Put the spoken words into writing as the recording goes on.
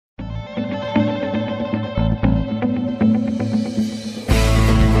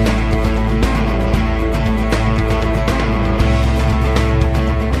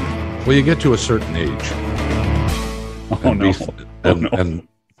Well, you get to a certain age.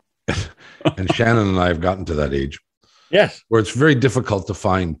 And Shannon and I have gotten to that age. Yes. Where it's very difficult to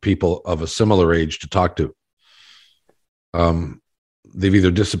find people of a similar age to talk to. They've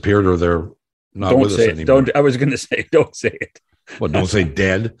either disappeared or they're not with us anymore. I was going to say, don't say it. Well, don't say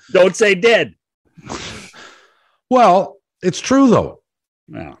dead. Don't say dead. Well, it's true though.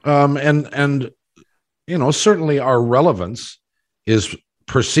 Yeah. And you know, certainly our relevance is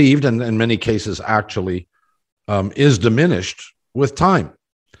perceived and in many cases actually is diminished with time.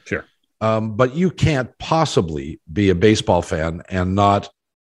 Sure. But you can't possibly be a baseball fan and not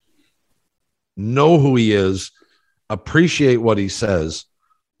know who he is, appreciate what he says,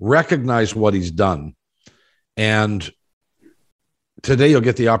 recognize what he's done. And today you'll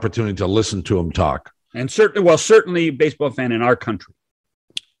get the opportunity to listen to him talk. And certainly a baseball fan in our country.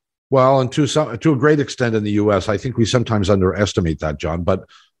 Well, and to a great extent in the U.S., I think we sometimes underestimate that, John. But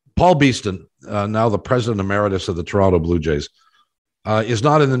Paul BEESTON, now the president emeritus of the Toronto Blue Jays, is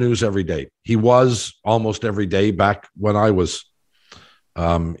not in the news every day. He was almost every day back when I was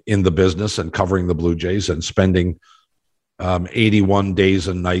in the business and covering the Blue Jays and spending 81 days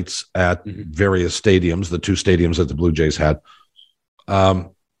and nights at various stadiums, the two stadiums that the Blue Jays had.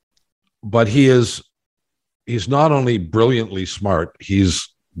 But he's not only brilliantly smart, he's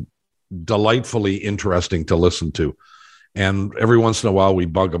delightfully interesting to listen to. And every once in a while we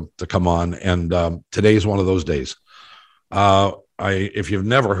bug him to come on. And today is one of those days. If you've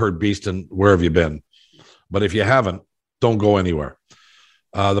never heard BEESTON, where have you been? But if you haven't, don't go anywhere.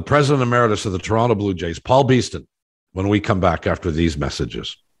 The president emeritus of the Toronto Blue Jays, Paul BEESTON, when we come back after these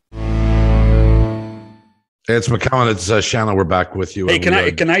messages. It's McCowan. It's Shannon. We're back with you. Hey,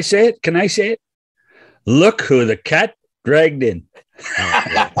 can I say it? Can I say it? Look who the cat dragged in.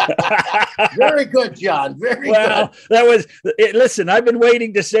 Very good, John. Very good. That was it. Listen, I've been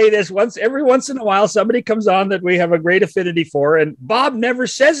waiting to say this every once in a while. Somebody comes on that we have a great affinity for, and Bob never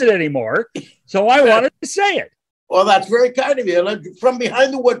says it anymore. So I wanted to say it. Well, that's very kind of you. From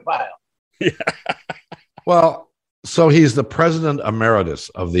behind the woodpile. Yeah. Well, so he's the president emeritus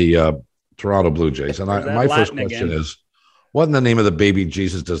of the Toronto Blue Jays. And my first question is, what in the name of the baby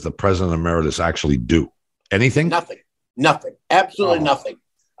Jesus does the president emeritus actually do? Anything? Nothing. Absolutely nothing.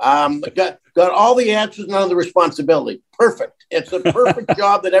 Got all the answers, none of the responsibility. Perfect. It's a perfect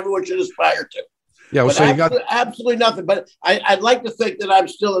job that everyone should aspire to. Yeah, well, so you got absolutely nothing. But I'd like to think that I'm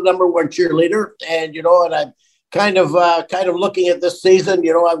still the number one cheerleader, and and I'm kind of looking at this season.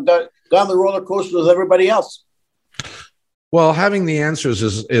 I've gone the roller coaster with everybody else. Well, having the answers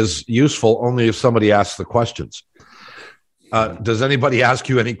is useful only if somebody asks the questions. Does anybody ask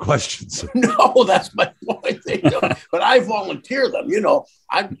you any questions? No, that's my point. They don't. But I volunteer them.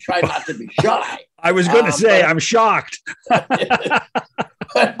 I try not to be shy. I was going to say, I'm shocked.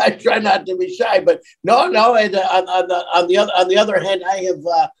 I try not to be shy, but no. And on the other hand, I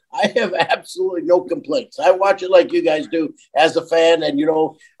have absolutely no complaints. I watch it like you guys do as a fan, and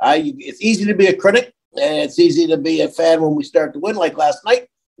it's easy to be a critic, and it's easy to be a fan when we start to win, like last night.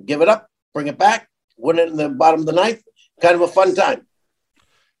 Give it up, bring it back, win it in the bottom of the ninth. Kind of a fun time.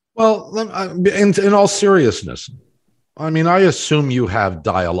 Well, in all seriousness, I mean, I assume you have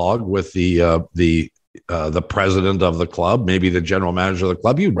dialogue with the president of the club, maybe the general manager of the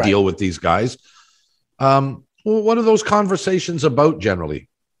club. You deal with these guys. Well, what are those conversations about generally?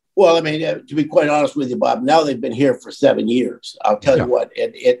 Well, I mean, to be quite honest with you, Bob, now they've been here for 7 years. I'll tell you what,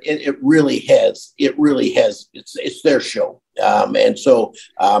 it really has. It really has. It's their show. And so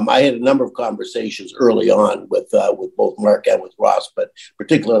I had a number of conversations early on with both Mark and with Ross, but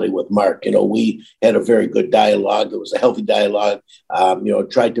particularly with Mark. We had a very good dialogue. It was a healthy dialogue.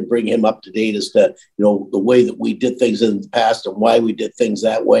 Tried to bring him up to date as to the way that we did things in the past and why we did things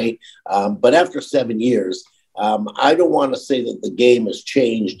that way. But after 7 years, I don't want to say that the game has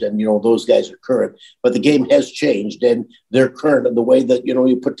changed and, those guys are current, but the game has changed and they're current in the way that,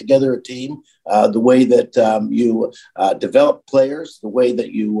 you put together a team, the way that you develop players, the way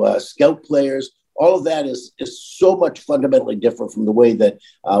that you scout players. All of that is so much fundamentally different from the way that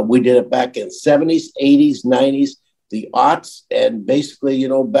we did it back in 70s, 80s, 90s, the aughts, and basically,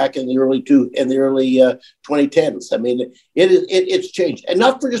 back in the early 2010s. I mean, it's changed, and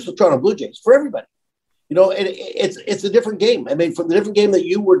not for just the Toronto Blue Jays, for everybody. It's a different game. I mean, from the different game that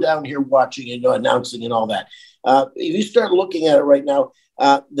you were down here watching and announcing and all that. If you start looking at it right now,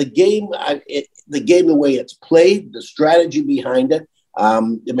 the game, the way it's played, the strategy behind it. I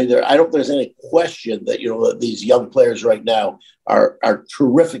don't think there's any question that that these young players right now are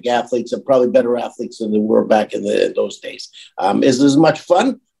terrific athletes and probably better athletes than they were back in those days. Is it as much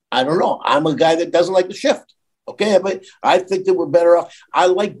fun? I don't know. I'm a guy that doesn't like to shift. Okay, but I think that we're better off. I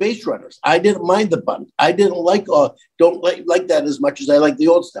like base runners. I didn't mind the bunt. I didn't don't like that as much as I like the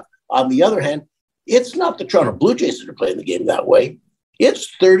old stuff. On the other hand, it's not the Toronto Blue Jays that are playing the game that way.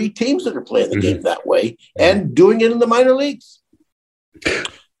 It's 30 teams that are playing the game that way and doing it in the minor leagues.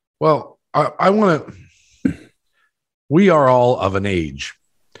 Well, I want to. We are all of an age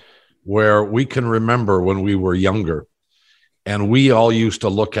where we can remember when we were younger, and we all used to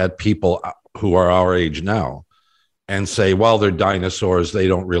look at people who are our age now and say, well, they're dinosaurs. They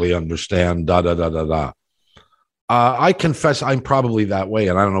don't really understand, da, da, da, da, da. I confess I'm probably that way,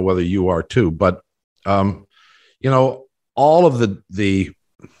 and I don't know whether you are too, but, all of the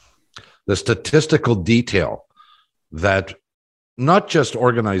statistical detail that not just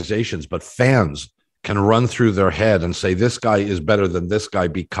organizations, but fans can run through their head and say, this guy is better than this guy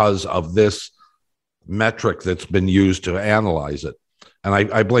because of this metric that's been used to analyze it. And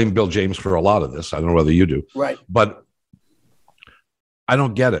I blame Bill James for a lot of this. I don't know whether you do. Right. But I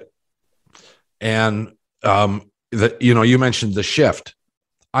don't get it. And, you mentioned the shift.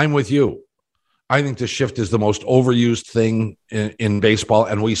 I'm with you. I think the shift is the most overused thing in baseball.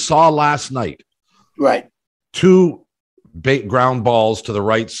 And we saw last night, right, 2 ground balls to the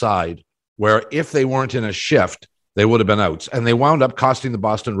right side, where if they weren't in a shift, they would have been outs. And they wound up costing the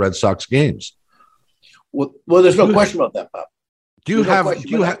Boston Red Sox games. Well, there's no question about that, Bob. Do you have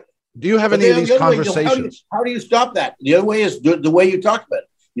any of these conversations? How do you stop that? The other way is the way you talked about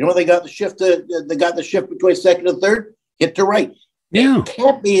it. They got the shift. They got the shift between second and third. Hit to right. Yeah. It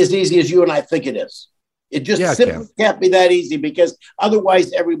can't be as easy as you and I think it is. It just simply can't be that easy, because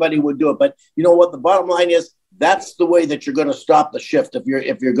otherwise everybody would do it. But you know what? The bottom line is, that's the way that you're going to stop the shift if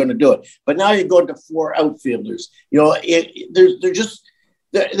you're going to do it. But now you're going to 4 outfielders. They're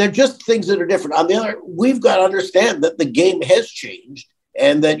just things that are different. On the other, we've got to understand that the game has changed,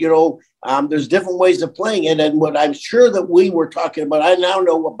 and that there's different ways of playing it. And what I'm sure that we were talking about, I now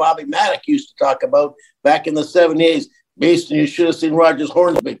know what Bobby Maddock used to talk about back in the 70s. BEESTON, you should have seen Rogers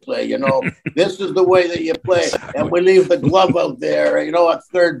Hornsby play. This is the way that you play, and we leave the glove out there. At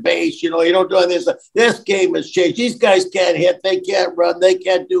third base. You don't do this. This game has changed. These guys can't hit. They can't run. They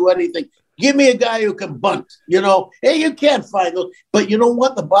can't do anything. Give me a guy who can bunt. Hey, you can't find those. But you know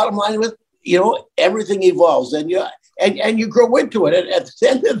what? The bottom line is, everything evolves, and you grow into it. And at the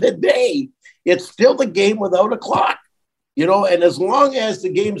end of the day, it's still the game without a clock. And as long as the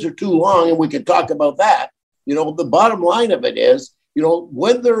games are too long, and we can talk about that. The bottom line of it is,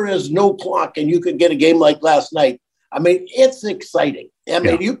 when there is no clock and you can get a game like last night, I mean, it's exciting. I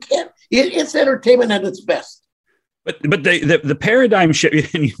mean, you can't, it's entertainment at its best. But the paradigm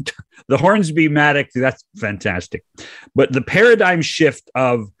shift, the Hornsby Maddox, that's fantastic. But the paradigm shift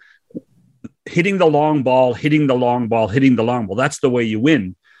of hitting the long ball, that's the way you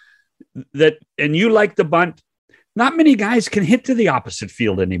win. And you like the bunt. Not many guys can hit to the opposite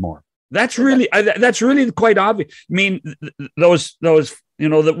field anymore. That's really quite obvious. I mean, those what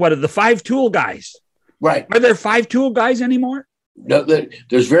are the 5-tool guys? Right. Are there 5-tool guys anymore? No,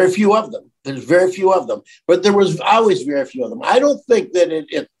 there's very few of them. But there was always very few of them. I don't think that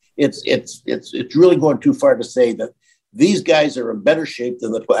it's really going too far to say that these guys are in better shape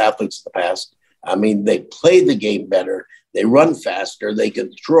than the athletes of the past. I mean, they play the game better. They run faster. They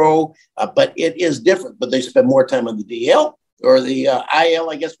can throw, but it is different. But they spend more time on the DL. Or the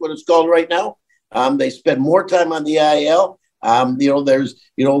IL, I guess what it's called right now. They spend more time on the IL. There's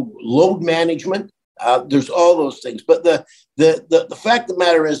load management. There's all those things. But the fact of the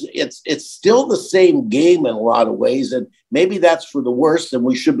matter is, it's still the same game in a lot of ways, and maybe that's for the worse, and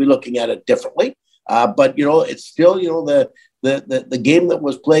we should be looking at it differently. But it's still the game that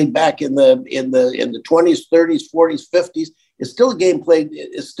was played back in the 20s, 30s, 40s, 50s. It's still a game played.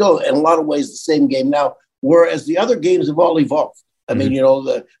 It's still in a lot of ways the same game now. Whereas the other games have all evolved. I mean,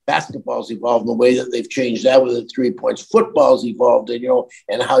 the basketball's evolved in the way that they've changed that with the 3 points. Football's evolved,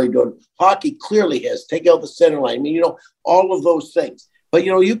 and how you do it. Hockey clearly has. Take out the center line. I mean, all of those things. But,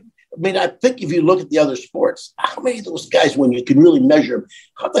 I think if you look at the other sports, how many of those guys, when you can really measure them,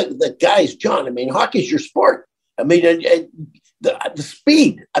 how the guys, John, I mean, hockey's your sport. I mean, and the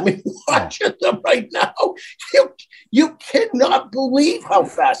speed. I mean, watching them right now, you cannot believe how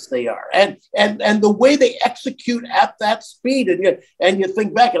fast they are, and the way they execute at that speed. And you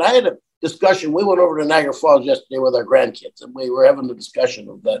think back, and I had a discussion. We went over to Niagara Falls yesterday with our grandkids, and we were having a discussion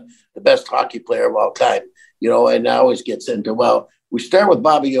of the best hockey player of all time. And I always gets into, well, we start with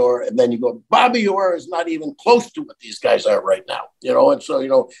Bobby Orr, and then you go, Bobby Orr is not even close to what these guys are right now, and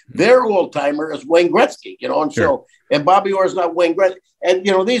so, their old timer is Wayne Gretzky, and so, and Bobby Orr is not Wayne Gretzky. And,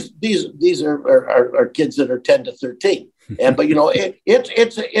 these are kids that are 10 to 13. But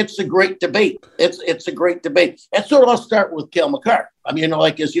it's a great debate. It's a great debate. And so I'll start with Cale Makar. I mean,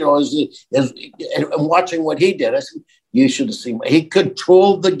 as watching what he did, I said, you should have seen. He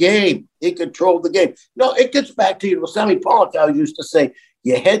controlled the game. No, it gets back to Sammy Pollock used to say,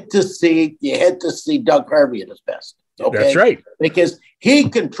 you had to see Doug Harvey at his best. Okay, that's right, because he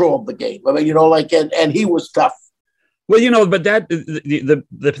controlled the game. I mean, and he was tough. Well, but that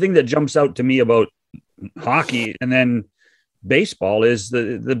the thing that jumps out to me about hockey and then baseball is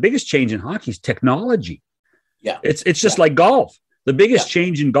the biggest change in hockey is technology. Yeah, it's just like golf. The biggest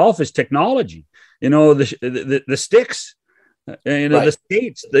change in golf is technology. The sticks, right. The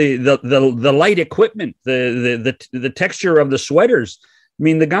skates, the light equipment, the texture of the sweaters. I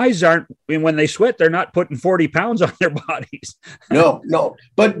mean, the guys aren't. When they sweat, they're not putting 40 pounds on their bodies. No.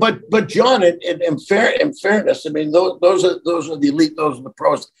 But John, in fairness, I mean, those are the elite. Those are the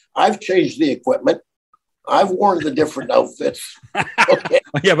pros. I've changed the equipment. I've worn the different outfits. Okay.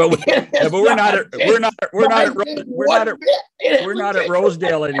 but we're not at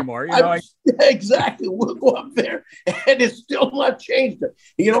Rosedale anymore. Exactly. We'll go up there, and it's still not changed.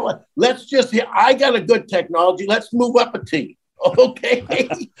 You know what? I got a good technology. Let's move up a team. Okay,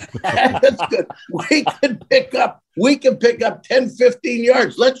 that's good. We can pick up 10, 15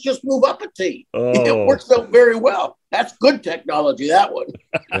 yards. Let's just move up a tee. It works out very well. That's good technology, that one.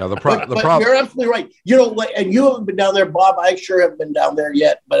 Yeah, but you're absolutely right. And you haven't been down there, Bob. I sure haven't been down there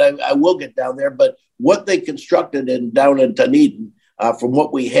yet, but I will get down there. But what they constructed down in Dunedin, from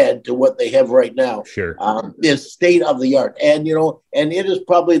what we had to what they have right now, sure, is state of the art. And and it is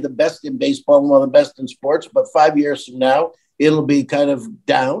probably the best in baseball and one of the best in sports. But 5 years from now, it'll be kind of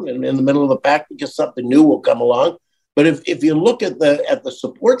down and in the middle of the pack because something new will come along. But if you look at the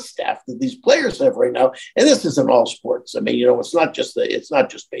support staff that these players have right now, and this isn't all sports. I mean, it's not just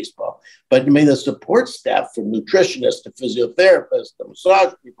baseball, but I mean the support staff from nutritionists to physiotherapists to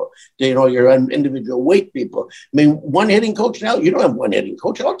massage people to your individual weight people. I mean, one hitting coach now. You don't have one hitting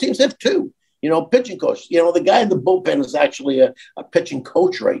coach. All teams have two. Pitching coach. The guy in the bullpen is actually a pitching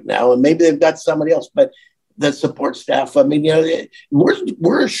coach right now, and maybe they've got somebody else, but the support staff. I mean,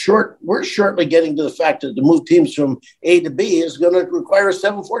 we're shortly getting to the fact that to move teams from A to B is going to require a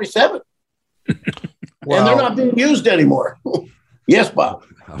 747, and they're not being used anymore. Yes, Bob.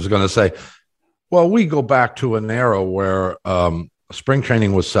 I was going to say, well, we go back to an era where spring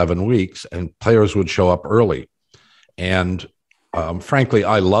training was 7 weeks and players would show up early, and frankly,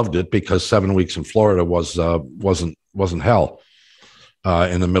 I loved it because 7 weeks in Florida wasn't hell.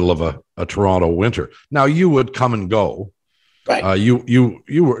 In the middle of a Toronto winter. Now you would come and go. Right. You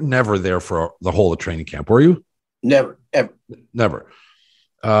were never there for the whole of training camp, were you? Never, ever. Never.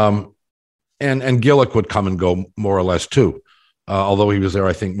 And Gillick would come and go more or less too, although he was there,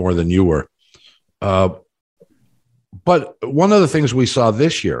 I think, more than you were. But one of the things we saw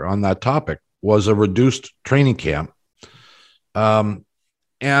this year on that topic was a reduced training camp. And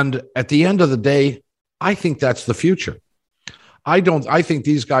at the end of the day, I think that's the future. I think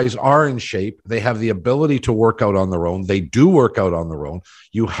these guys are in shape. They have the ability to work out on their own. They do work out on their own.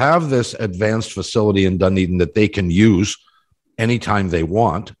 You have this advanced facility in Dunedin that they can use anytime they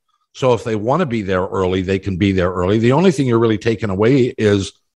want. So if they want to be there early, they can be there early. The only thing you're really taking away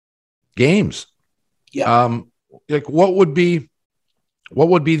is games. Yeah. What would be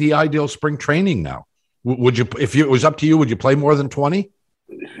the ideal spring training now? Would you, if it was up to you, would you play more than 20?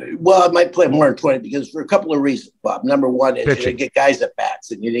 Well, I might play more than 20 because for a couple of reasons, Bob. Number one is you get guys at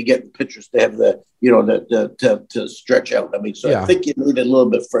bats and you get pitchers to have to stretch out. I mean, so I think you need it a little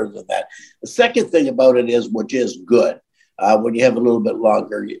bit further than that. The second thing about it is, which is good, when you have a little bit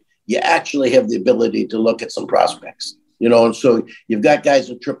longer, you actually have the ability to look at some prospects. And so you've got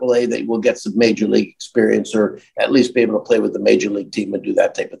guys at AAA that will get some major league experience or at least be able to play with the major league team and do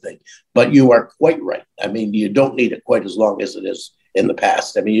that type of thing. But you are quite right. I mean, you don't need it quite as long as it is in the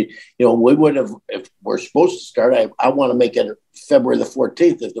past. I mean, we would have, if we're supposed to start, I want to make it February the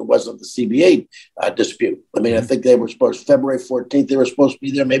 14th if there wasn't the CBA dispute. I mean, I think they were supposed February 14th, they were supposed to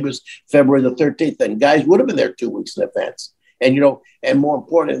be there. Maybe it was February the 13th, and guys would have been there 2 weeks in advance. And, and more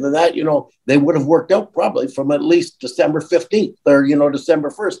important than that, they would have worked out probably from at least December 15th or, December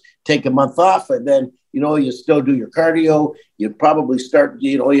 1st, take a month off. And then, you still do your cardio. You probably start,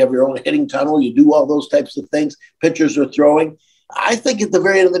 you have your own hitting tunnel. You do all those types of things. Pitchers are throwing. I think at the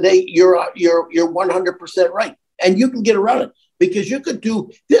very end of the day, you're 100% right. And you can get around it because you could do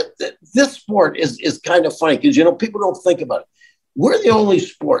this sport is kind of funny because, people don't think about it. We're the only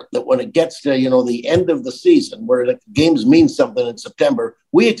sport that when it gets to, the end of the season where the games mean something in September,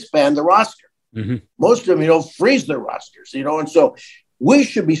 we expand the roster. Mm-hmm. Most of them, freeze their rosters, and so we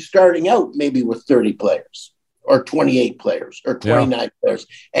should be starting out maybe with 30 players. or 28 players or 29 players,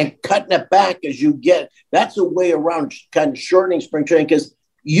 and cutting it back as you get. That's a way around kind of shortening spring training, because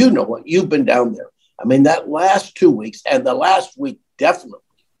you know what, you've been down there. I mean, that last 2 weeks and the last week definitely,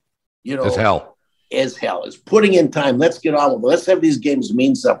 it's hell. Is hell. It's putting in time. Let's get on with it. Let's have these games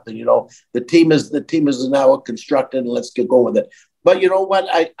mean something. The team is now constructed, and let's get going with it. But you know what?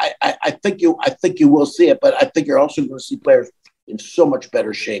 I think you will see it, but I think you're also going to see players in so much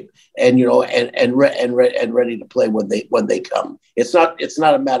better shape, and ready to play when they come. It's not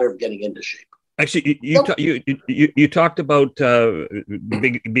a matter of getting into shape. Actually, you talked about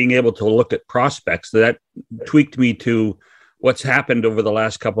being able to look at prospects. That tweaked me to what's happened over the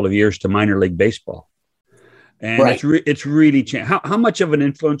last couple of years to minor league baseball, and right. It's really changed. How much of an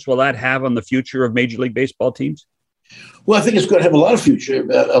influence will that have on the future of Major League Baseball teams? Well, I think it's going to have a lot of future,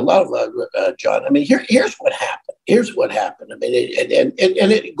 John. I mean, here's what happened. I mean,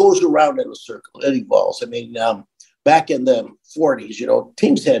 and it goes around in a circle. It evolves. I mean, back in the 40s,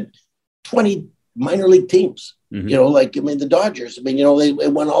 teams had 20 minor league teams. Mm-hmm. The Dodgers. I mean, they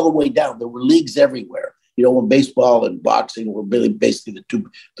went all the way down. There were leagues everywhere. When baseball and boxing were really basically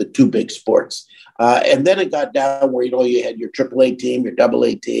the two big sports. And then it got down where, you had your AAA team, your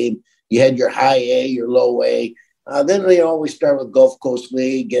AA team, you had your high A, your low A. Then we start with Gulf Coast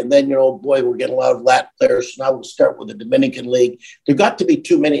League. And then, we're getting a lot of Latin players. So now we'll start with the Dominican League. There got to be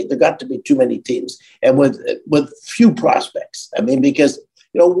too many teams, and with few prospects. I mean, because,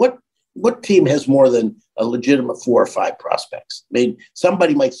 what team has more than a legitimate 4 or 5 prospects? I mean,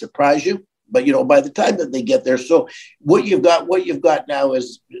 somebody might surprise you. But, by the time that they get there, so what you've got now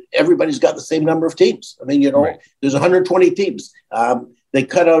is everybody's got the same number of teams. I mean, right. There's 120 teams. They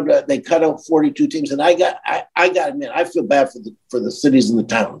cut out 42 teams, and I got to admit, I feel bad for the cities and the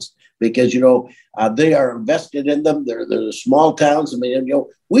towns, because they are invested in them. They're the small towns. I mean,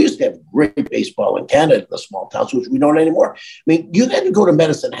 we used to have great baseball in Canada in the small towns, which we don't anymore. I mean, you had to go to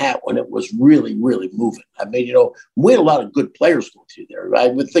Medicine Hat when it was really, really moving. I mean, we had a lot of good players go through there. I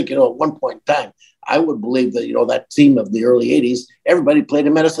would think, at one point in time, I would believe that that team of the early '80s, everybody played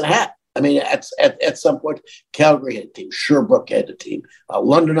in Medicine Hat. I mean, at some point, Calgary had a team, Sherbrooke had a team,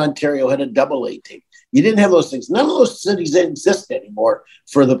 London, Ontario had a AA team. You didn't have those things. None of those cities exist anymore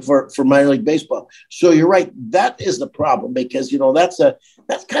for minor league baseball. So you're right. That is the problem, because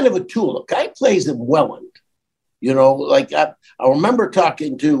that's kind of a tool. A guy plays in Welland. I remember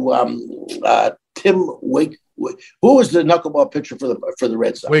talking to Tim Wake. Who was the knuckleball pitcher for the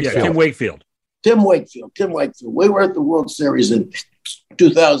Red Sox? Tim Wakefield. Tim Wakefield. We were at the World Series in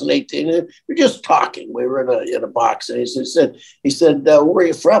 2018, and we're just talking. We were in a box, and he said, "Where are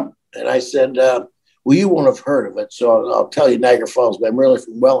you from?" And I said, "Well, you won't have heard of it, so I'll tell you Niagara Falls, but I'm really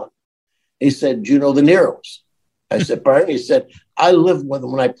from Welland." He said, "Do you know the Neros?" I said, "Pardon?" He said, "I lived with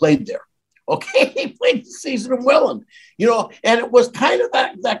them when I played there." Okay, he played the season in Welland, and it was kind of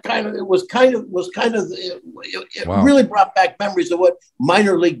it wow. really brought back memories of what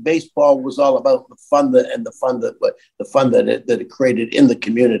minor league baseball was all about, the fun that it created in the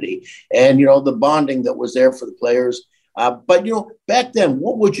community, and the bonding that was there for the players. But back then,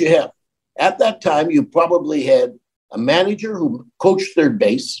 what would you have? At that time, you probably had a manager who coached third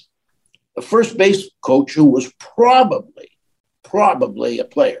base, a first base coach who was probably a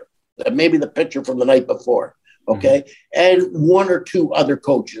player, maybe the pitcher from the night before, okay, and 1 or 2 other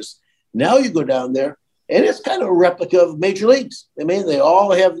coaches. Now you go down there, and it's kind of a replica of major leagues. I mean, they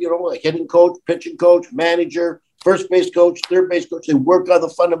all have, a hitting coach, pitching coach, manager, first base coach, third base coach. They work on the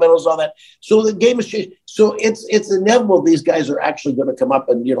fundamentals, all that. So the game has changed. So it's inevitable these guys are actually going to come up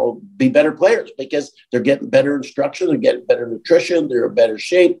and, be better players, because they're getting better instruction, they're getting better nutrition, they're in better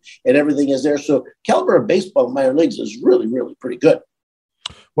shape, and everything is there. So caliber of baseball in minor leagues is really, really pretty good.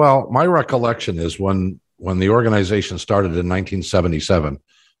 Well, my recollection is when the organization started in 1977,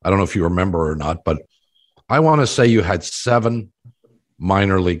 I don't know if you remember or not, but I want to say you had 7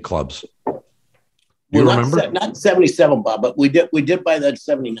 minor league clubs. You remember? Not 77, Bob, but we did by that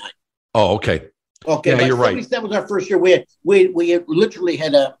 79. Oh, okay. Okay, yeah, you're 77 was our first year. We literally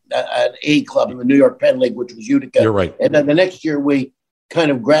had an A club in the New York Penn League, which was Utica. You're right. And then the next year we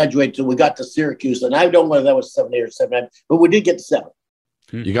kind of graduated, so we got to Syracuse, and I don't know whether that was 78 or 79, but we did get to 7.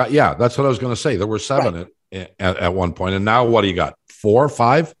 You got, that's what I was going to say. There were 7 right. at one point, and now what do you got? 4,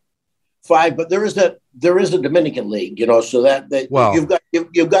 5? 5, but there is a Dominican League, so that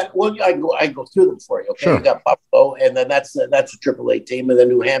you've got. Well, I go through them for you. Okay, sure. You got Buffalo, and then that's a AAA team, and then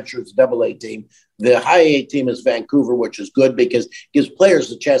New Hampshire's a AA team. The high A team is Vancouver, which is good because it gives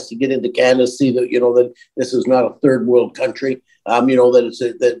players a chance to get into Canada, see that that this is not a third world country. That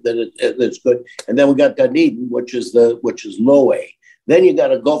it's good, and then we got Dunedin, which is low A. Then you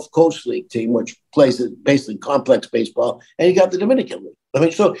got a Gulf Coast League team, which plays basically complex baseball, and you got the Dominican League. I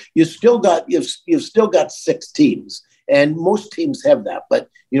mean, so you've still got 6 teams, and most teams have that. But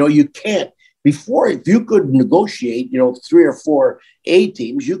you can't. Before, if you could negotiate, 3 or 4 A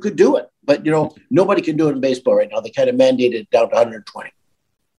teams, you could do it. But nobody can do it in baseball right now. They kind of mandated it down to 120.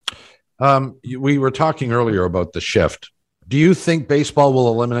 We were talking earlier about the shift. Do you think baseball will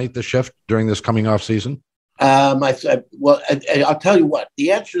eliminate the shift during this coming off season? I'll tell you what.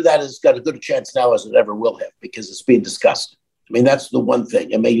 The answer to that has got as good a chance now as it ever will have, because it's being discussed. I mean, that's the one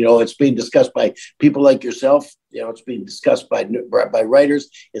thing. I mean, it's being discussed by people like yourself. It's being discussed by writers.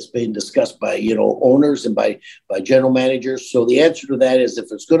 It's being discussed by, owners and by general managers. So the answer to that is,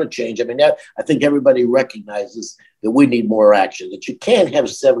 if it's going to change, I mean, I think everybody recognizes that we need more action, that you can't have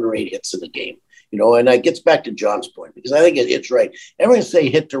 7 or 8 hits in a game. And it gets back to John's point, because I think it's right. Everyone say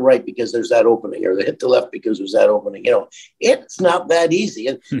hit to right because there's that opening, or they hit to left because there's that opening. It's not that easy.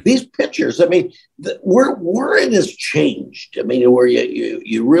 And these pitchers, I mean, where it has changed, I mean, where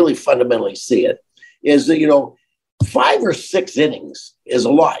you really fundamentally see it, is that, 5 or 6 innings is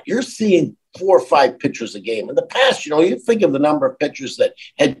a lot. You're seeing 4 or 5 pitchers a game. In the past, you think of the number of pitchers that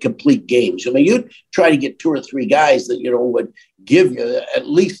had complete games. I mean, you'd try to get 2 or 3 guys that, would give you at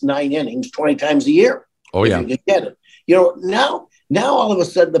least 9 innings 20 times a year. Oh, yeah. You could get it. Now all of a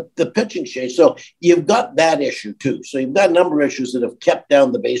sudden the pitching changed. So you've got that issue too. So you've got a number of issues that have kept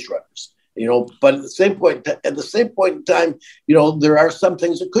down the base runners. But at the same point in time, there are some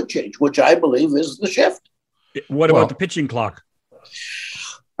things that could change, which I believe is the shift. What about the pitching clock?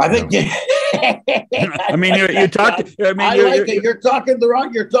 I think. I mean, you're talking. I mean, you're talking the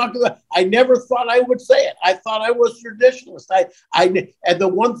wrong. You're talking. I never thought I would say it. I thought I was traditionalist. And the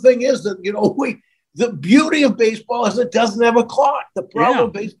one thing is that the beauty of baseball is it doesn't have a clock. The problem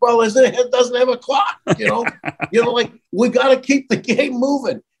with baseball is it doesn't have a clock. Like, we got to keep the game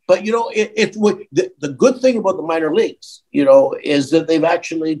moving. But the good thing about the minor leagues, is that they've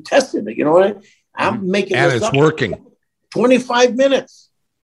actually tested it. I'm making and this it's up. working. 25 minutes.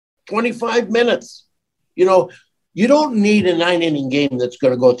 25 minutes. You don't need a 9-inning game that's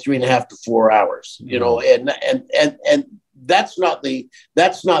going to go 3.5 to 4 hours. And that's not the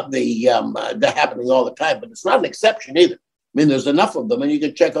happening all the time, but it's not an exception either. I mean, there's enough of them, and you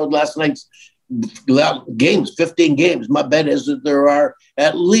can check out last night's games, 15 games. My bet is that there are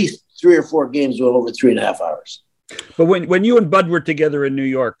at least 3 or 4 games with over 3.5 hours. But when you and Bud were together in New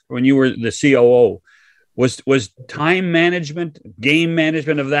York, when you were the COO, was time management, game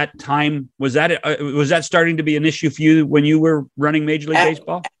management of that time, was that starting to be an issue for you when you were running Major League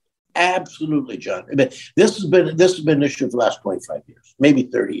Baseball? Absolutely, John. I mean, this has been an issue for the last 25 years, maybe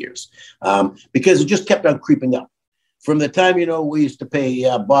 30 years, because it just kept on creeping up. From the time, we used to pay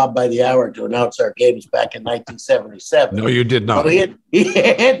Bob by the hour to announce our games back in 1977. No, you did not. So he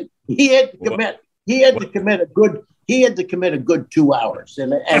had to commit. He had to commit a good 2 hours.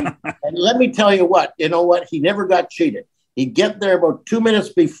 And let me tell you what, he never got cheated. He'd get there about 2 minutes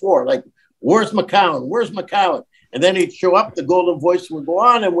before, like, where's McCown? Where's McCown? And then he'd show up, the golden voice would go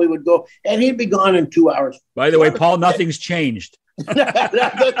on, and we would go, and he'd be gone in 2 hours. By the way, Paul, nothing's changed. I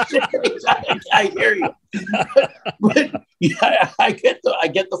hear you. But I get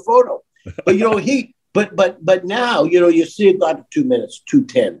the photo. But But now, you see it got to 2 minutes,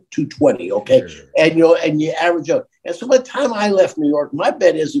 2:10, 2:20, okay? Sure. And you average out. And so by the time I left New York, my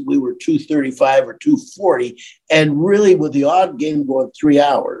bet is that we were 2:35 or 2:40. And really, with the odd game going 3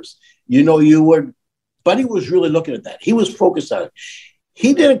 hours, you would. Buddy was really looking at that. He was focused on it.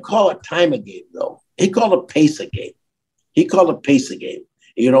 He didn't call it time a game, though. He called it pace a game. Because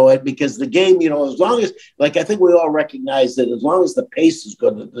the game, as long as, like, I think we all recognize that as long as the pace is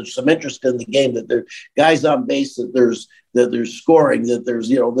good, that there's some interest in the game, that there's guys on base, that there's scoring, that there's,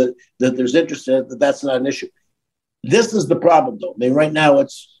 that there's interest in it, that's not an issue. This is the problem, though. I mean, right now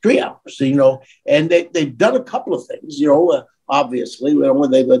it's 3 hours, and they've done a couple of things, obviously, when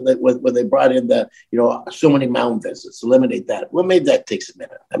they brought in the, so many mound visits, eliminate that. Well, maybe that takes a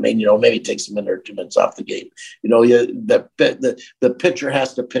minute. I mean, maybe it takes a minute or 2 minutes off the game. The pitcher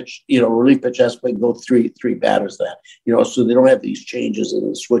has to pitch, relief pitch has to go three batters that, so they don't have these changes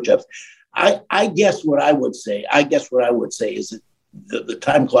and the switch ups. I guess what I would say is that the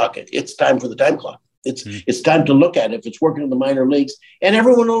time clock, it's time for the time clock. It's time to look at it. If it's working in the minor leagues, and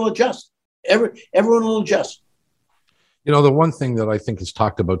everyone will adjust. Everyone will adjust. The one thing that I think is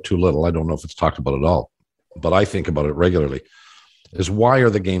talked about too little, I don't know if it's talked about at all, but I think about it regularly, is why are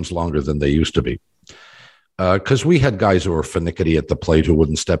the games longer than they used to be? Because we had guys who were finicky at the plate who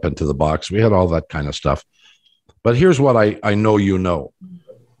wouldn't step into the box. We had all that kind of stuff. But here's what I know.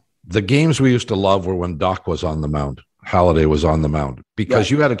 The games we used to love were when Doc was on the mound. Halladay was on the mound because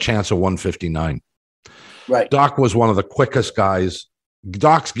Right. you had a chance of 159. Right. Doc was one of the quickest guys.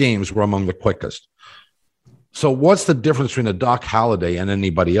 Doc's games were among the quickest. So what's the difference between a Doc Halladay and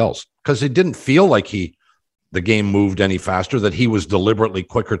anybody else? Because it didn't feel like the game moved any faster, that he was deliberately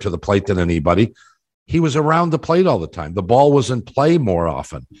quicker to the plate than anybody. He was around the plate all the time. The ball was in play more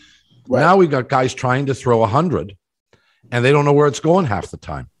often. Right. Now we got guys trying to throw 100 and they don't know where it's going half the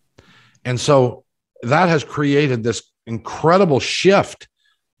time. And so that has created this incredible shift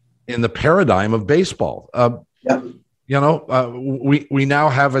in the paradigm of baseball. We now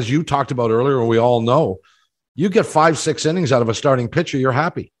have, as you talked about earlier, we all know, you get 5-6 innings out of a starting pitcher, you're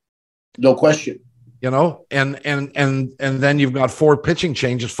happy. No question. And then you've got 5 pitching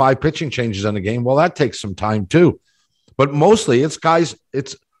changes in a game. Well, that takes some time too. But mostly it's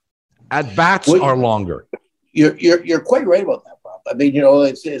at bats are longer. You're quite right about that, Bob. I mean,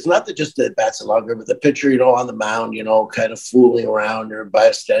 it's not that just the bats are longer, but the pitcher, on the mound, kind of fooling around or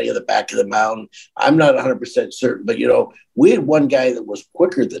by standing at the back of the mound. I'm not 100% certain, but we had one guy that was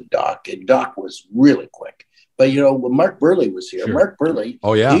quicker than Doc, and Doc was really quick. But when Mark Burley was here, Sure. Mark Burley,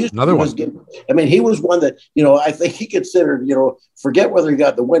 another one. He was one that I think he considered, forget whether he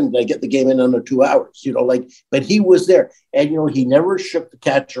got the win, I get the game in under 2 hours, but he was there, and he never shook the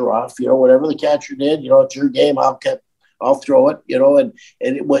catcher off. Whatever the catcher did, it's your game. I'll throw it, and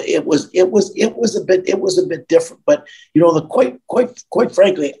it was a bit different. But quite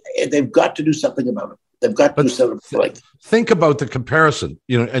frankly, they've got to do something about it. They've got to do something. Think about the comparison,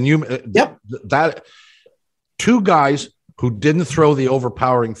 and that. 2 guys who didn't throw the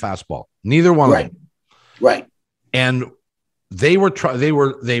overpowering fastball. Neither one of them. Right. And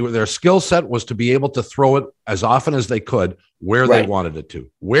their skill set was to be able to throw it as often as they could where they wanted it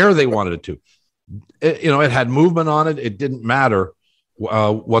to. It had movement on it. It didn't matter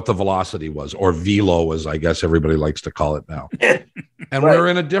what the velocity was, or velo, as I guess everybody likes to call it now. And we're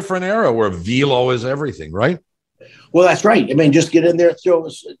in a different era where velo is everything, right? Well, that's right. I mean, just get in there, throw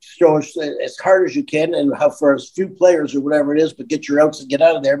as hard as you can, and have for as few players or whatever it is, but get your outs and get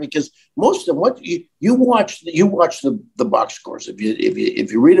out of there. Because most of what you watch the box scores.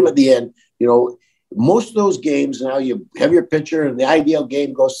 If you read them at the end, most of those games now you have your pitcher, and the ideal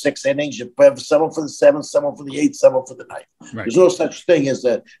game goes 6 innings. You have someone for the 7th, someone for the 8th, someone for the 9th. Right. There's no such thing as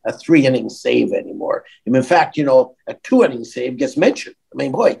a 3-inning save anymore. And in fact, a 2-inning save ges mentioned. I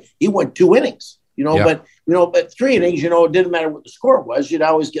mean, boy, he went 2 innings. But 3 innings, it didn't matter what the score was. You'd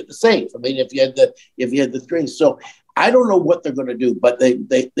always get the save. I mean, if you had the 3. So I don't know what they're going to do, but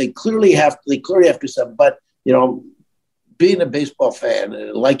they clearly have to do something. But being a baseball fan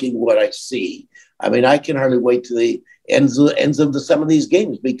and liking what I see, I mean, I can hardly wait to the ends of some of these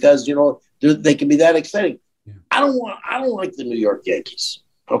games because they can be that exciting. Yeah. I don't like the New York Yankees.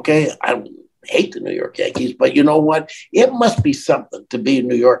 Okay, I don't hate the New York Yankees, but you know what? It must be something to be in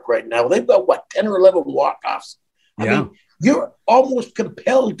New York right now. They've got 10 or 11 walk-offs. I mean, you're almost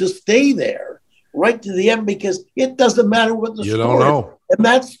compelled to stay there right to the end because it doesn't matter what the score don't know. is. And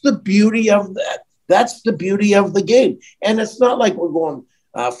that's the beauty of that. That's the beauty of the game. And it's not like we're going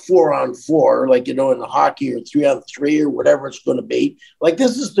 4-on-4, like, in the hockey, or 3-on-3 or whatever it's going to be. Like,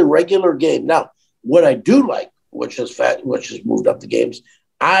 this is the regular game. Now, what I do like, which has moved up the games,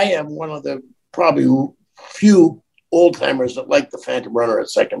 I am one of the probably few old timers that like the phantom runner at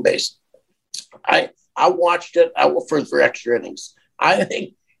second base. I watched it. For extra innings. I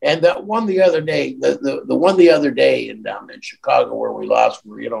think, and that one the other day, the one the other day down in Chicago where we lost,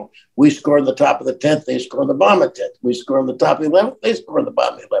 where we scored in the top of the 10th, they scored in the bottom of the 10th. We scored in the top of the 11th, they scored in the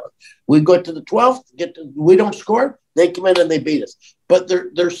bottom of the 11th. We go to the 12th, we don't score, they come in and they beat us. But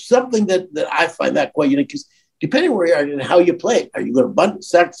there's something that I find that quite unique because depending where you are and how you play, are you going to bunt,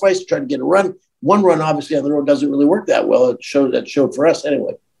 sacrifice, try to get a run? One run, obviously, on the road doesn't really work that well. It showed for us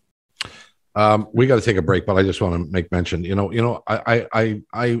anyway. We got to take a break, but I just want to make mention.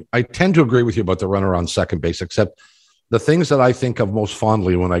 I tend to agree with you about the runner on second base, except the things that I think of most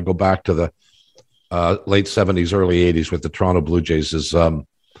fondly when I go back to the late 70s, early 80s with the Toronto Blue Jays is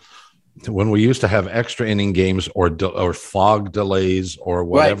when we used to have extra inning games or fog delays or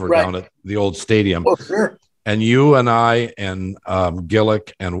whatever down at the old stadium. Oh, sure. And you and I and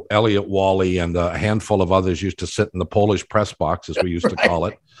Gillick and Elliot Wally and a handful of others used to sit in the Polish press box, as we used to call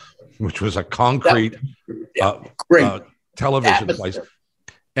it, which was a concrete television place.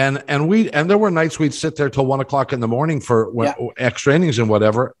 And there were nights we'd sit there till 1 o'clock in the morning for extra innings and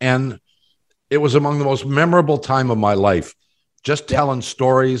whatever. And it was among the most memorable time of my life, just telling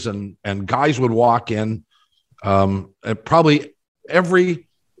stories and guys would walk in. And probably every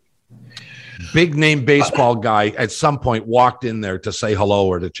big name baseball guy at some point walked in there to say hello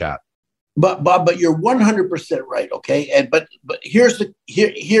or to chat. But you're 100% right. Okay. But here is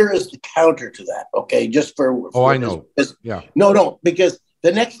the counter to that. Okay. Just for I know. Yeah. No, because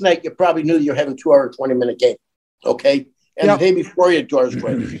the next night you probably knew you're having 2 hour, 20-minute game. Okay. And the day before you had 2 hours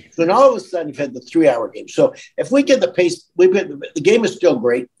 20. So now all of a sudden you've had the 3-hour game. So if we get the pace, the game is still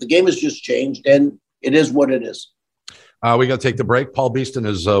great. The game has just changed, and it is what it is. We got to take the break. Paul Beeston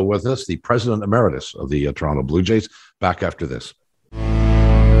is with us, the president emeritus of the Toronto Blue Jays. Back after this.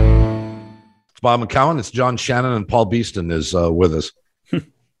 It's Bob McCown. It's John Shannon, and Paul Beeston is with us.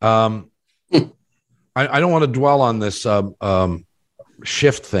 I don't want to dwell on this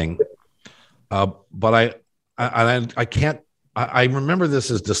shift thing, but I can't. I remember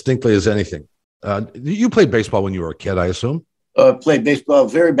this as distinctly as anything. You played baseball when you were a kid, I assume? Played baseball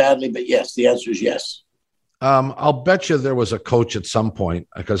very badly, but yes, the answer is yes. I'll bet you there was a coach at some point,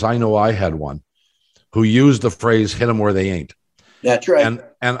 because I know I had one, who used the phrase "hit them where they ain't." That's right.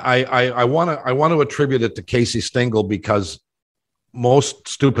 And I want to attribute it to Casey Stengel, because most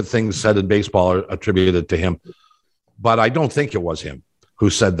stupid things said in baseball are attributed to him, but I don't think it was him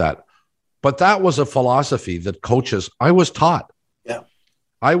who said that. But that was a philosophy that coaches, I was taught. Yeah.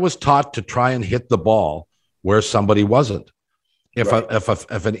 I was taught to try and hit the ball where somebody wasn't. If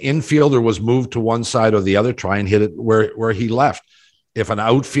an infielder was moved to one side or the other, try and hit it where he left. If an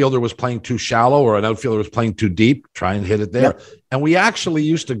outfielder was playing too shallow or an outfielder was playing too deep, try and hit it there. Yep. And we actually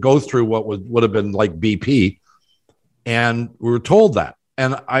used to go through what would have been like BP, and we were told that.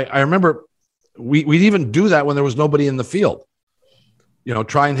 And I remember we'd even do that when there was nobody in the field. You know,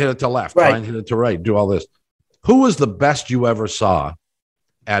 try and hit it to left, try and hit it to right, do all this. Who was the best you ever saw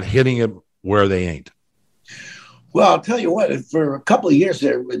at hitting it where they ain't? Well, I'll tell you what, for a couple of years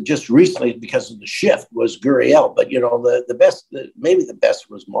there, just recently because of the shift, was Gurriel. But, you know, the best, maybe the best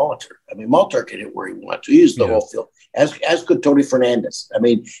was Molitor. I mean, Molitor could hit where he wants to. He used the whole field, as could Tony Fernandez. I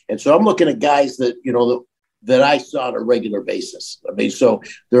mean, and so I'm looking at guys that, you know, that I saw on a regular basis. I mean, so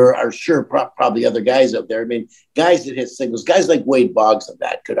there are probably other guys out there. I mean, guys that hit singles, guys like Wade Boggs and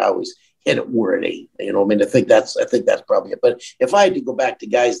that could always hit it where it ain't. You know, I mean, I think that's probably it. But if I had to go back to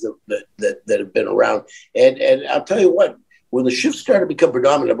guys that have been around, and I'll tell you what, when the shift started to become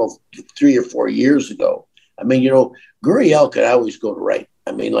predominant about 3 or 4 years ago, I mean, you know, Gurriel could always go to right.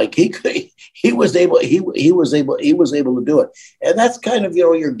 I mean, like he was able to do it. And that's kind of, you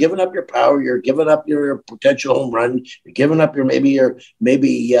know, you're giving up your power, you're giving up your potential home run, you're giving up maybe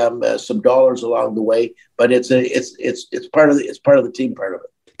some dollars along the way, but it's part of the team part of it.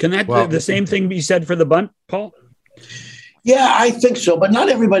 Can the same thing be said for the bunt, Paul? Yeah, I think so, but not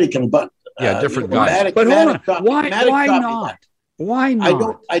everybody can bunt. Yeah, different guys. But hold on, why not? Why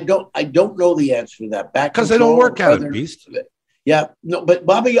not? I don't know the answer to that. Because they don't work at it, Beast. Yeah, no, but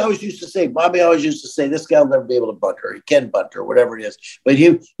Bobby always used to say, this guy will never be able to bunt, or he can bunt, or whatever it is. But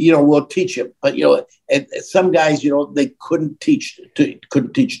he, you know, we'll teach him. But, you know, and some guys, you know, they couldn't teach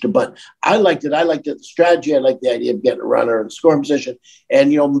to bunt. I liked it. I liked the strategy. I liked the idea of getting a runner in scoring position.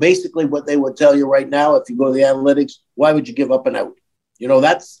 And, you know, basically what they would tell you right now, if you go to the analytics, why would you give up an out? You know,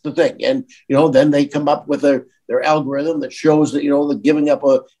 that's the thing. And, you know, then they come up with their algorithm that shows that, you know, the giving up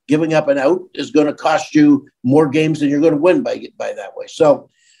an out is going to cost you more games than you're going to win by that way. So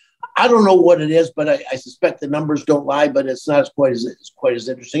I don't know what it is, but I suspect the numbers don't lie, but it's not quite as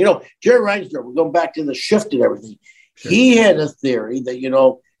interesting. You know, Jerry Reinsdorf, we're going back to the shift and everything. Sure. He had a theory that, you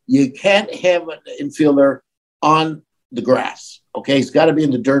know, you can't have an infielder on the grass. Okay. He's got to be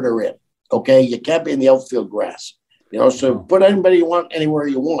in the dirt or in. Okay. You can't be in the outfield grass. You know, so put anybody you want anywhere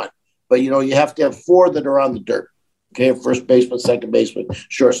you want. But, you know, you have to have 4 that are on the dirt. Okay, first baseman, second baseman,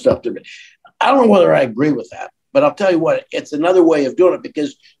 shortstop. I don't know whether I agree with that, but I'll tell you what, it's another way of doing it,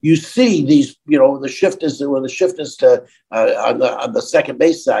 because you see these, you know, the shift is to on the second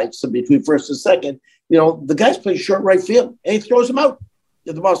base side, so between first and second, you know, the guy's playing short right field, and he throws him out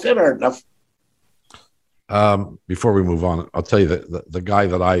if the ball's hit hard enough. Before we move on, I'll tell you that the guy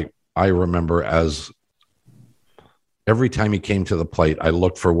that I remember as. Every time he came to the plate, I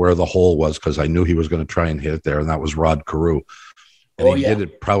looked for where the hole was, because I knew he was going to try and hit it there, and that was Rod Carew. And he did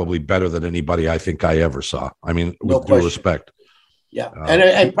it probably better than anybody I think I ever saw. I mean, with due respect. Yeah,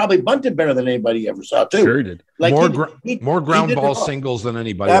 and probably bunted better than anybody ever saw, too. Sure did. Like more ground ball singles than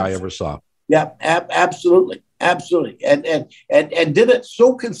anybody I ever saw. Yeah, absolutely. Absolutely. And did it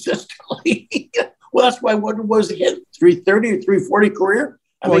so consistently. Well, that's why what was he hit? 330 or 340 career?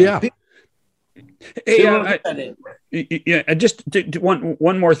 I mean, just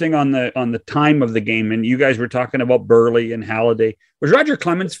one more thing on the time of the game, and you guys were talking about Burley and Halladay. Was Roger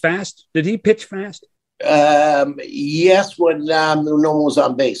Clemens fast? Did he pitch fast? Yes, when no one was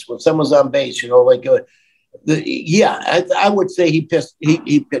on base. When someone was on base, you know, like I would say he pitched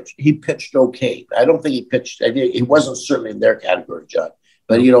okay. I don't think he pitched. He wasn't certainly in their category, John.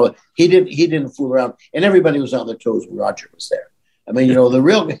 But he didn't fool around, and everybody was on their toes when Roger was there. I mean, the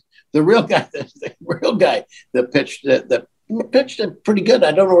real guy that pitched it pretty good.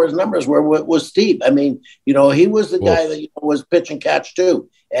 I don't know where his numbers were. Was Steve? I mean, he was the guy that was pitch and catch too,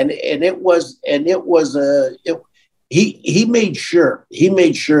 he made sure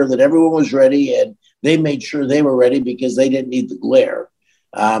that everyone was ready, and they made sure they were ready because they didn't need the glare.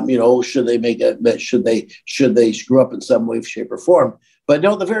 Should they screw up in some way, shape, or form? But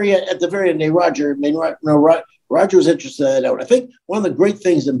no, at the very end, Roger was interested in that out. I think one of the great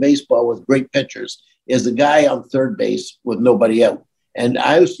things in baseball with great pitchers is the guy on third base with nobody out. And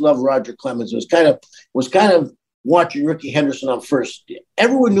I used to love Roger Clemens. It was kind of watching Ricky Henderson on first.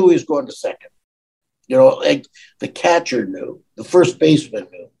 Everyone knew he was going to second. Like the catcher knew, the first baseman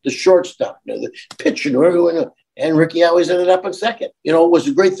knew, the shortstop knew, the pitcher knew, everyone knew. And Ricky always ended up in second. It was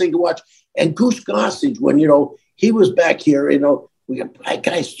a great thing to watch. And Goose Gossage, when, he was back here, we got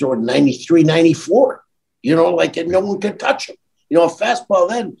guys throwing 93, 94, and no one could touch him. A fastball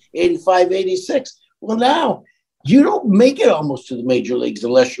then, 85, 86. Well, now you don't make it almost to the major leagues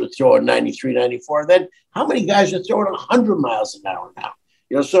unless you're throwing 93, 94. Then how many guys are throwing 100 miles an hour now?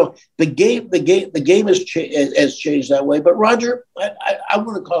 So the game has changed that way. But Roger, I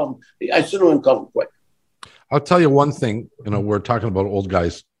want to call him. I still want to call him quick. I'll tell you one thing. We're talking about old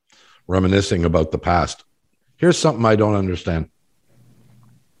guys reminiscing about the past. Here's something I don't understand.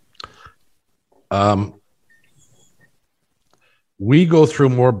 We go through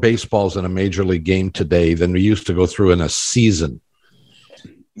more baseballs in a major league game today than we used to go through in a season.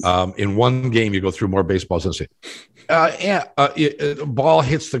 In one game, you go through more baseballs in a season. Ball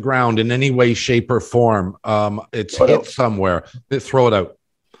hits the ground in any way, shape, or form. It's hit somewhere. They throw it out.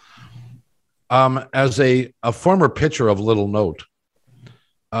 As a former pitcher of little note,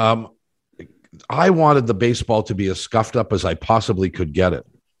 I wanted the baseball to be as scuffed up as I possibly could get it.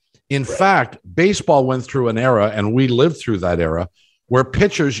 In fact, baseball went through an era, and we lived through that era, where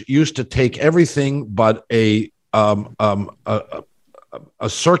pitchers used to take everything but a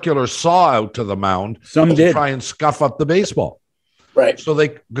circular saw out to the mound. Some did try and scuff up the baseball, right? So they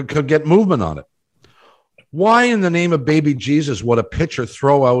could get movement on it. Why, in the name of baby Jesus, would a pitcher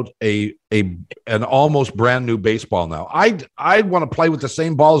throw out an almost brand new baseball now? I'd want to play with the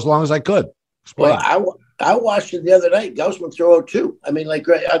same ball as long as I could. Explain. Well, I watched it the other night. Gaussman throw out two. I mean,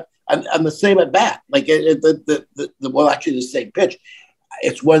 I'm the same at bat. Actually the same pitch.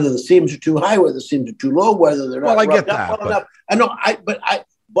 It's whether the seams are too high, whether the seams are too low, whether they're not. Well, I get that. But... I know.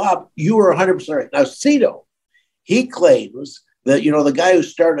 Bob, you were 100% right. Now, Cito, he claims that the guy who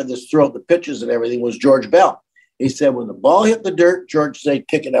started this throw, the pitches and everything, was George Bell. He said when the ball hit the dirt, George said,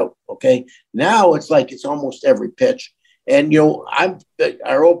 "Kick it out." Okay. Now it's like it's almost every pitch. And I'm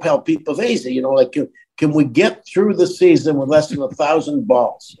our old pal Pete Pavese. Can we get through the season with less than 1,000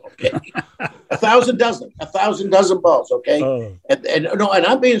 balls? Okay, 1,000 dozen balls. Okay, and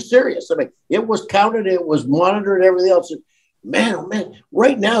I'm being serious. I mean, it was counted, it was monitored, everything else. Man, oh man!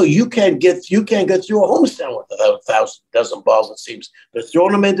 Right now, you can't get through a homestand with 1,000 dozen balls. It seems they're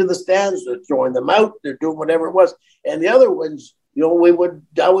throwing them into the stands, they're throwing them out, they're doing whatever it was. And the other ones, we would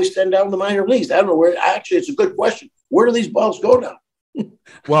always send down the minor leagues. I don't know where. Actually, it's a good question. Where do these balls go now?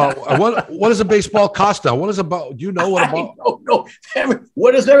 Well, what does a baseball cost now? What is a ball? Do you know what a ball? I don't know.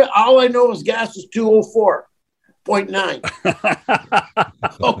 What is there? All I know is gas is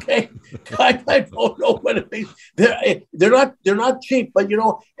 204.9. Okay, I don't know what it means. They're not cheap, but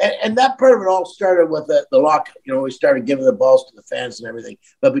and that part of it all started with the lockout. We started giving the balls to the fans and everything.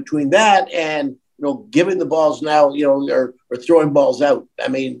 But between that and giving the balls now, or throwing balls out. I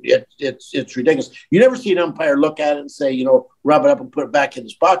mean, it's ridiculous. You never see an umpire look at it and say, rub it up and put it back in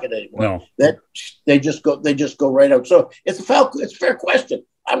his pocket anymore. No. That they just go right out. So it's a fair question.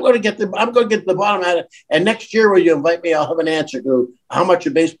 I'm going to get to the bottom of it. And next year, when you invite me, I'll have an answer to how much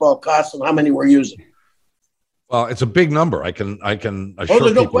a baseball costs and how many we're using. Well, it's a big number. I can assure there's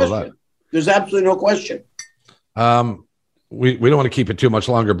people no question. of that. There's absolutely no question. We don't want to keep it too much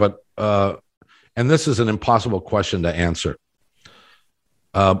longer, but and this is an impossible question to answer.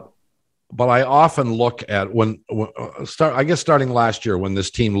 But I often look at starting last year when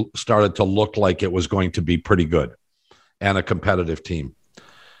this team started to look like it was going to be pretty good and a competitive team.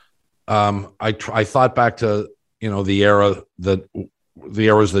 I thought back to the eras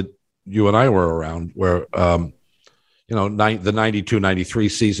that you and I were around, where the 92-93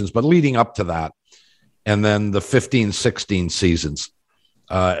 seasons, but leading up to that, and then the 15-16 seasons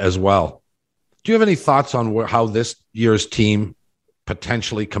as well. Do you have any thoughts on how this year's team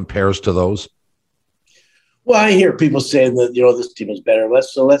potentially compares to those? Well, I hear people saying that, this team is better.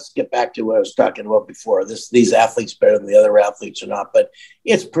 Let's get back to what I was talking about before. These athletes better than the other athletes or not, but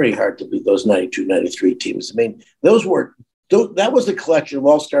it's pretty hard to beat those 92, 93 teams. I mean, that was a collection of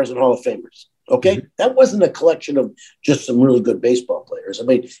all-stars and Hall of Famers. Okay. Mm-hmm. That wasn't a collection of just some really good baseball players. I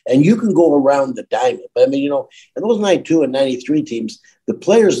mean, and you can go around the diamond, but I mean, in those 92 and 93 teams, the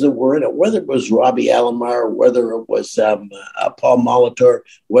players that were in it, whether it was Robbie Alomar, whether it was Paul Molitor,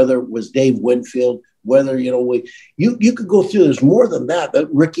 whether it was Dave Winfield, whether, you could go through, there's more than that.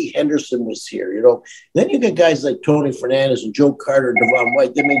 Ricky Henderson was here, Then you get guys like Tony Fernandez and Joe Carter, Devon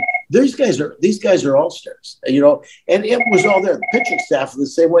White. I mean, these guys are all-stars, and it was all there. The pitching staff the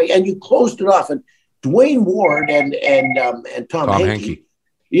same way, and you closed it off. And Dwayne Ward and Tom Henke,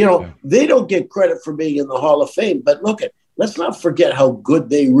 they don't get credit for being in the Hall of Fame, but let's not forget how good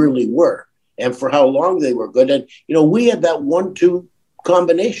they really were and for how long they were good. And, we had that 1-2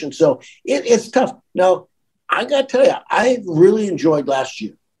 combination. So it's tough. Now, I got to tell you, I really enjoyed last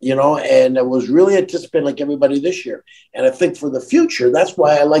year, and I was really anticipating like everybody this year. And I think for the future, that's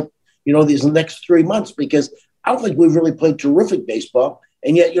why I like, these next 3 months, because I don't think we've really played terrific baseball.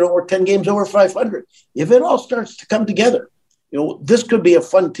 And yet, we're 10 games over 500. If it all starts to come together, this could be a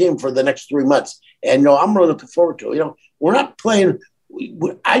fun team for the next 3 months. And, I'm really looking forward to it. We're not playing.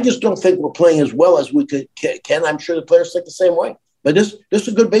 I just don't think we're playing as well as we can. I'm sure the players think the same way. But this is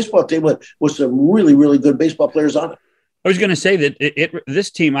a good baseball team with some really, really good baseball players on it. I was going to say that this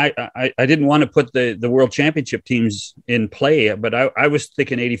team, I didn't want to put the world championship teams in play, but I was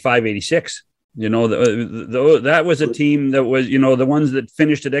thinking 85, 86. That was a team that was, the ones that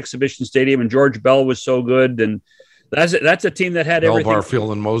finished at Exhibition Stadium, and George Bell was so good. And that's a team that had Bell, everything.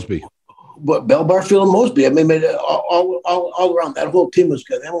 Barfield, and Mosby. But Bell, Barfield, and Mosby. I mean, all around that whole team was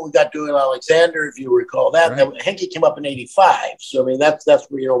good. Then when we got to Alexander, if you recall that, right. Henke came up in '85. So I mean, that's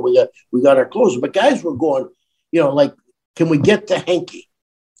where we got our closer. But guys were going, can we get to Henke?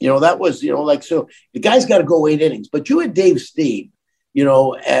 That was so the guys got to go 8 innings. But you had Dave Stieb,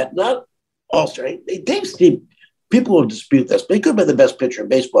 at not all-star. Dave Stieb, people will dispute this, but he could have been the best pitcher in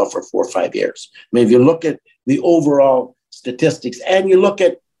baseball for 4 or 5 years. I mean, if you look at the overall statistics and you look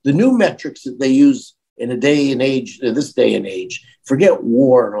at the new metrics that they use in this day and age, forget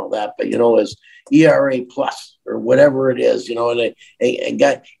WAR and all that, but as ERA plus or whatever it is, and a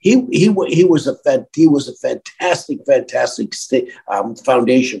guy, he was a fantastic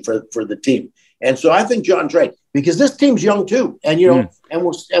foundation for the team. And so I think John's right, because this team's young too, and and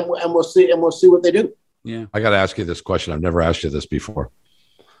we'll see what they do. Yeah, I got to ask you this question. I've never asked you this before.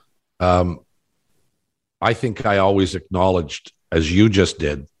 I think I always acknowledged, as you just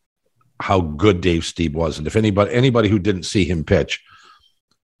did, how good Dave Stieb was. And if anybody who didn't see him pitch,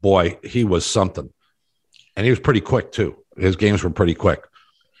 boy, he was something. And he was pretty quick too. His games were pretty quick,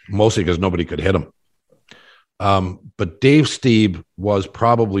 mostly because nobody could hit him. But Dave Stieb was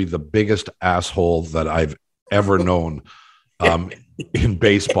probably the biggest asshole that I've ever known in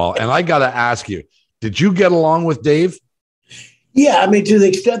baseball. And I got to ask you, did you get along with Dave? Yeah, I mean, to the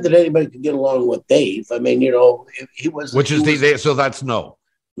extent that anybody could get along with Dave. I mean, he was. So that's no.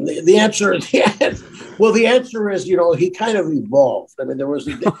 The answer is yes. Well, the answer is, he kind of evolved. I mean, there was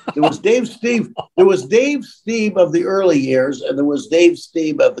Dave Stieb. There was Dave Stieb of the early years, and there was Dave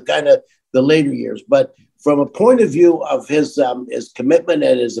Stieb of the later years. But from a point of view of his commitment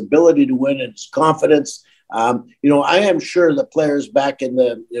and his ability to win and his confidence, I am sure the players back in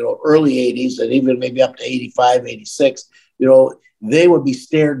the early 80s and even maybe up to 85, 86, they would be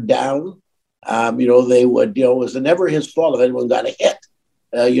stared down. They would, it was never his fault if anyone got a hit.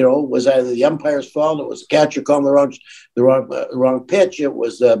 It was either the umpire's fault, it was the catcher calling the wrong pitch, it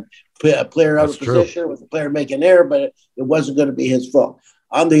was a player out of position, it was a player making an error, but it wasn't going to be his fault.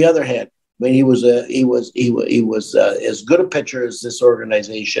 On the other hand, I mean, he was as good a pitcher as this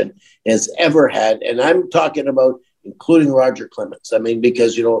organization has ever had, and I'm talking about including Roger Clemens. I mean,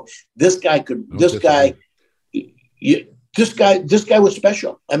 because this guy was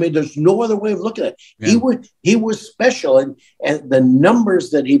special. I mean, there's no other way of looking at it. Yeah. He was special, and the numbers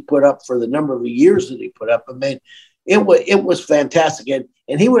that he put up for the number of years that he put up, I mean, it was fantastic.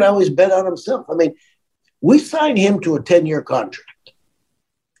 And he would always bet on himself. I mean, we signed him to a 10-year contract,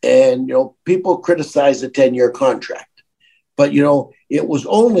 and people criticize the 10-year contract, but it was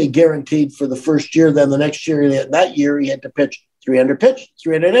only guaranteed for the first year. Then the next year, that year, he had to pitch 300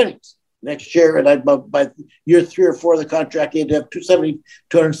 innings. Next year, and by year 3 or 4 of the contract, he had to have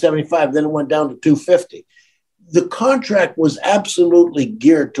 275. Then it went down to 250. The contract was absolutely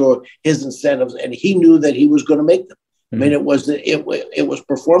geared toward his incentives, and he knew that he was going to make them. Mm-hmm. I mean, it was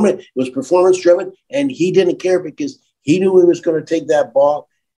performance driven, and he didn't care because he knew he was going to take that ball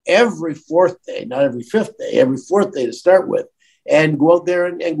every fourth day, not every fifth day, every fourth day to start with, and go out there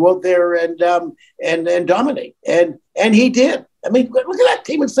and dominate. And he did. I mean, look at that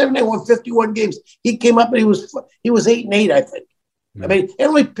team in 7 they won 51 games. He came up and he was 8-8, I think. I mean, he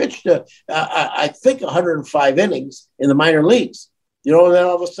only pitched I think 105 innings in the minor leagues. You know, and then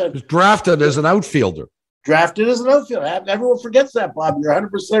all of a sudden, he's drafted as an outfielder. Everyone forgets that, Bob. You're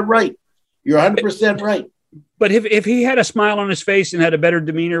 100% right. You're 100% right. But if he had a smile on his face and had a better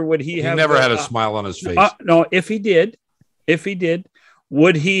demeanor, would he have? He never had a smile on his face. No, if he did,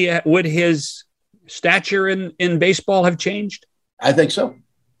 would his stature in baseball have changed? I think so.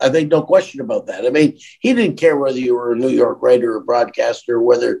 I think no question about that. I mean, he didn't care whether you were a New York writer or broadcaster,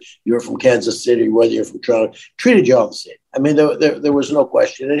 whether you were from Kansas City, whether you're from Toronto. Treated you all the same. I mean, there was no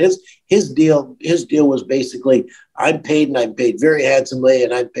question. And his deal was basically, I'm paid very handsomely,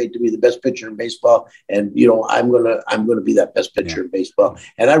 and I'm paid to be the best pitcher in baseball. And you know, I'm gonna be that best pitcher in baseball.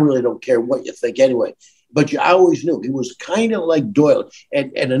 And I really don't care what you think anyway. But I always knew he was kind of like Doyle.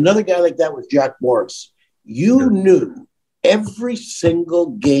 And another guy like that was Jack Morris. You knew every single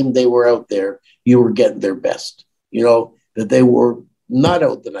game they were out there, you were getting their best. You know, that they were not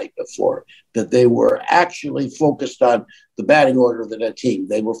out the night before, that they were actually focused on the batting order of that team.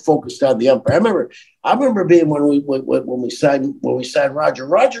 They were focused on the umpire. I remember being when we signed Roger.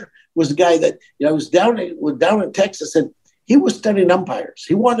 Roger was the guy that, you know, was down in Texas, and he was studying umpires.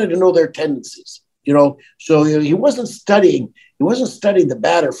 He wanted to know their tendencies. You know, so he wasn't studying the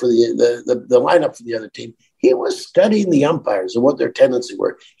batter for the lineup for the other team. He was studying the umpires and what their tendencies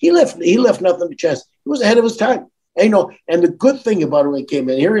were. He left nothing to chance. He was ahead of his time. And, you know, and the good thing about him when he came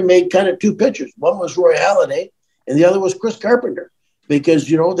in here, he made kind of two pitchers. One was Roy Halladay, and the other was Chris Carpenter, because,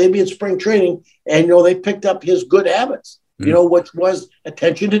 you know, they'd be in spring training, and, you know, they picked up his good habits, you know, which was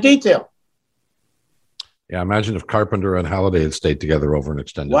attention to detail. Yeah, imagine if Carpenter and Halladay had stayed together over an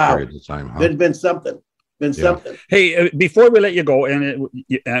extended period of time. Huh? It'd been something. Something. Hey, before we let you go, and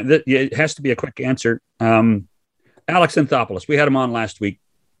it has to be a quick answer. Alex Anthopoulos, we had him on last week.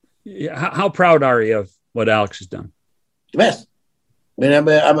 How proud are you of what Alex has done? The best. I mean,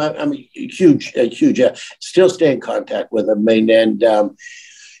 I'm a huge. Still stay in contact with him, and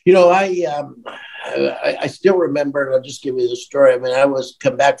you know, I still remember. And I'll just give you the story. I mean, I was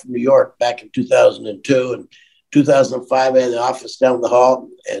come back from New York back in 2002, and 2005. I had the office down the hall,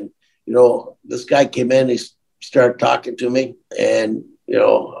 and you know, this guy came in. He started talking to me, and you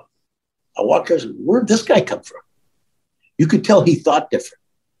know, I walked over and said, "Where'd this guy come from?" You could tell he thought different.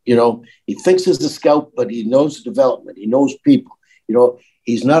 You know, he thinks as a scout, but he knows development. He knows people. You know,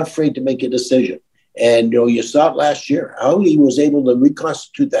 he's not afraid to make a decision. And, you know, you saw it last year, how he was able to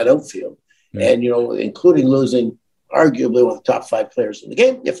reconstitute that outfield. Mm-hmm. And, you know, including losing arguably one of the top 5 players in the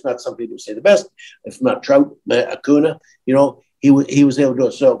game, if not some people say the best, if not Trout, Acuna, you know, he was able to do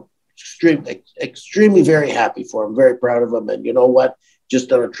it. So extremely very happy for him, very proud of him. And you know what? Just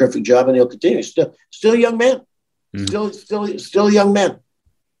done a terrific job, and he'll continue. Still a young man. Mm-hmm. Still a young man.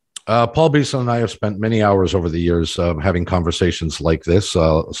 Paul Beeston and I have spent many hours over the years having conversations like this,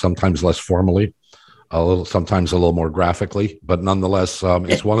 sometimes less formally, sometimes a little more graphically, but nonetheless,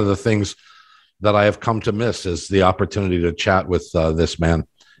 it's one of the things that I have come to miss is the opportunity to chat with this man.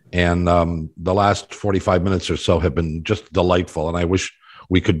 And the last 45 minutes or so have been just delightful, and I wish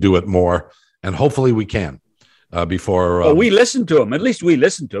we could do it more, and hopefully we can. Before we listen to him. At least we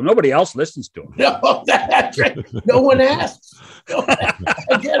listen to him. Nobody else listens to him. No, that's right. No one asks.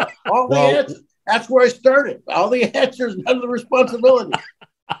 Again, the answers. That's where I started. All the answers, none of the responsibility.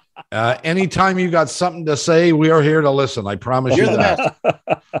 Anytime you got something to say, we are here to listen. I promise you that.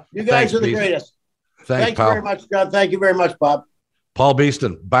 You guys are the greatest. Thank you very much, John. Thank you very much, Bob. Paul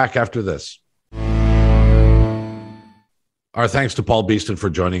Beeston, back after this. Our thanks to Paul Beeston for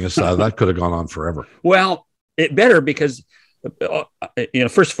joining us. That could have gone on forever. Well, it better, because, you know,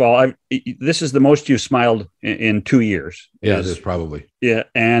 first of all, this is the most you've smiled in 2 years. Yeah, it is probably. Yeah.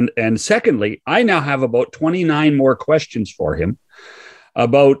 And secondly, I now have about 29 more questions for him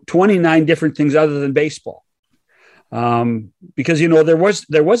about 29 different things other than baseball. Because, you know, there was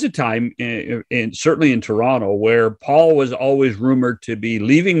a time certainly in Toronto where Paul was always rumored to be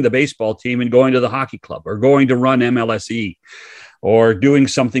leaving the baseball team and going to the hockey club or going to run MLSE or doing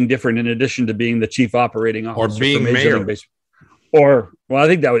something different in addition to being the chief operating officer or being mayor. Or, well, I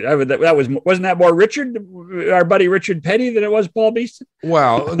think wasn't that more our buddy Richard Petty than it was Paul Beeston?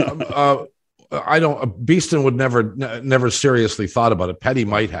 Well, Beeston would never seriously thought about it. Petty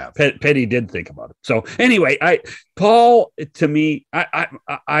might have. Petty did think about it. So anyway, Paul, to me,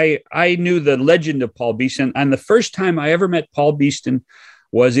 I knew the legend of Paul Beeston, and the first time I ever met Paul Beeston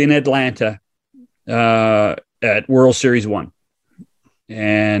was in Atlanta at World Series 1.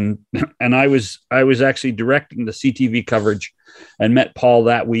 and I was actually directing the CTV coverage, and met Paul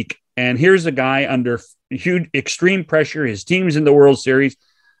that week. And here's a guy under huge extreme pressure. His team's in the World Series,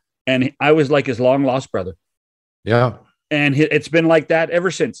 and I was like his long lost brother. Yeah, and it's been like that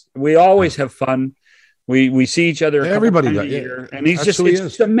ever since. We always have fun. We see each other. Everybody does. Year, and he's just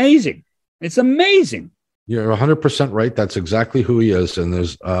it's amazing. It's amazing. You're 100% right. That's exactly who he is. And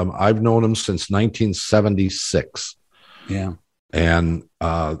there's I've known him since 1976. Yeah. And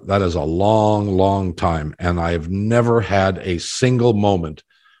that is a long, long time. And I've never had a single moment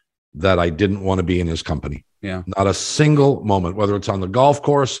that I didn't want to be in his company. Yeah. Not a single moment, whether it's on the golf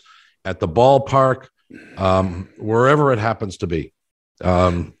course, at the ballpark, wherever it happens to be.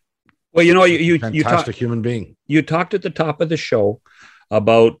 Well, you know, you fantastic human being. You talked at the top of the show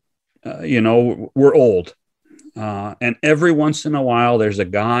about, we're old. And every once in a while, there's a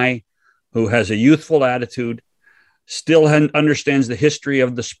guy who has a youthful attitude, still understands the history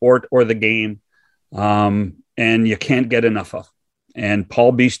of the sport or the game, and you can't get enough of. And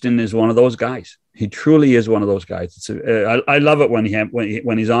Paul BEESTON is one of those guys. He truly is one of those guys. I love it when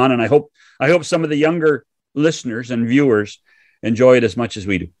he's on, and I hope some of the younger listeners and viewers enjoy it as much as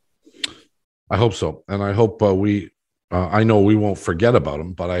we do. I hope so, and I hope I know we won't forget about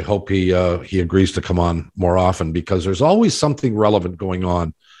him, but I hope he agrees to come on more often, because there's always something relevant going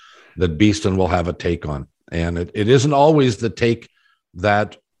on that BEESTON will have a take on. And it isn't always the take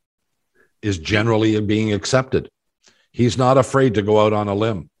that is generally being accepted. He's not afraid to go out on a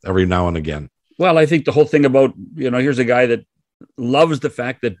limb every now and again. Well, I think the whole thing about, here's a guy that loves the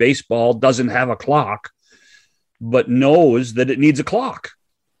fact that baseball doesn't have a clock, but knows that it needs a clock.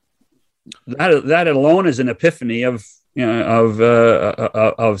 That alone is an epiphany of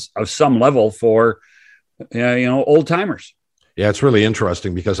some level for, old timers. Yeah, it's really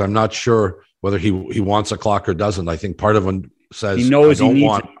interesting, because I'm not sure whether he wants a clock or doesn't. I think part of him says, he knows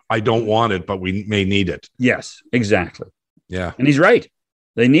I don't want it, but we may need it. Yes, exactly. Yeah. And he's right.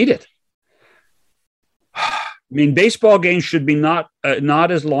 They need it. I mean, baseball games should be not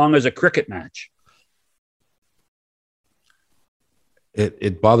as long as a cricket match.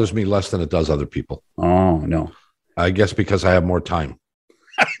 It bothers me less than it does other people. Oh, no. I guess because I have more time.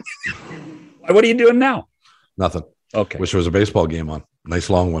 What are you doing now? Nothing. Okay. Wish there was a baseball game on. Nice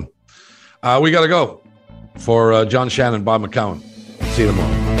long one. We got to go. For John Shannon, Bob McCown. See you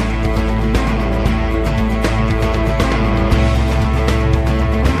tomorrow.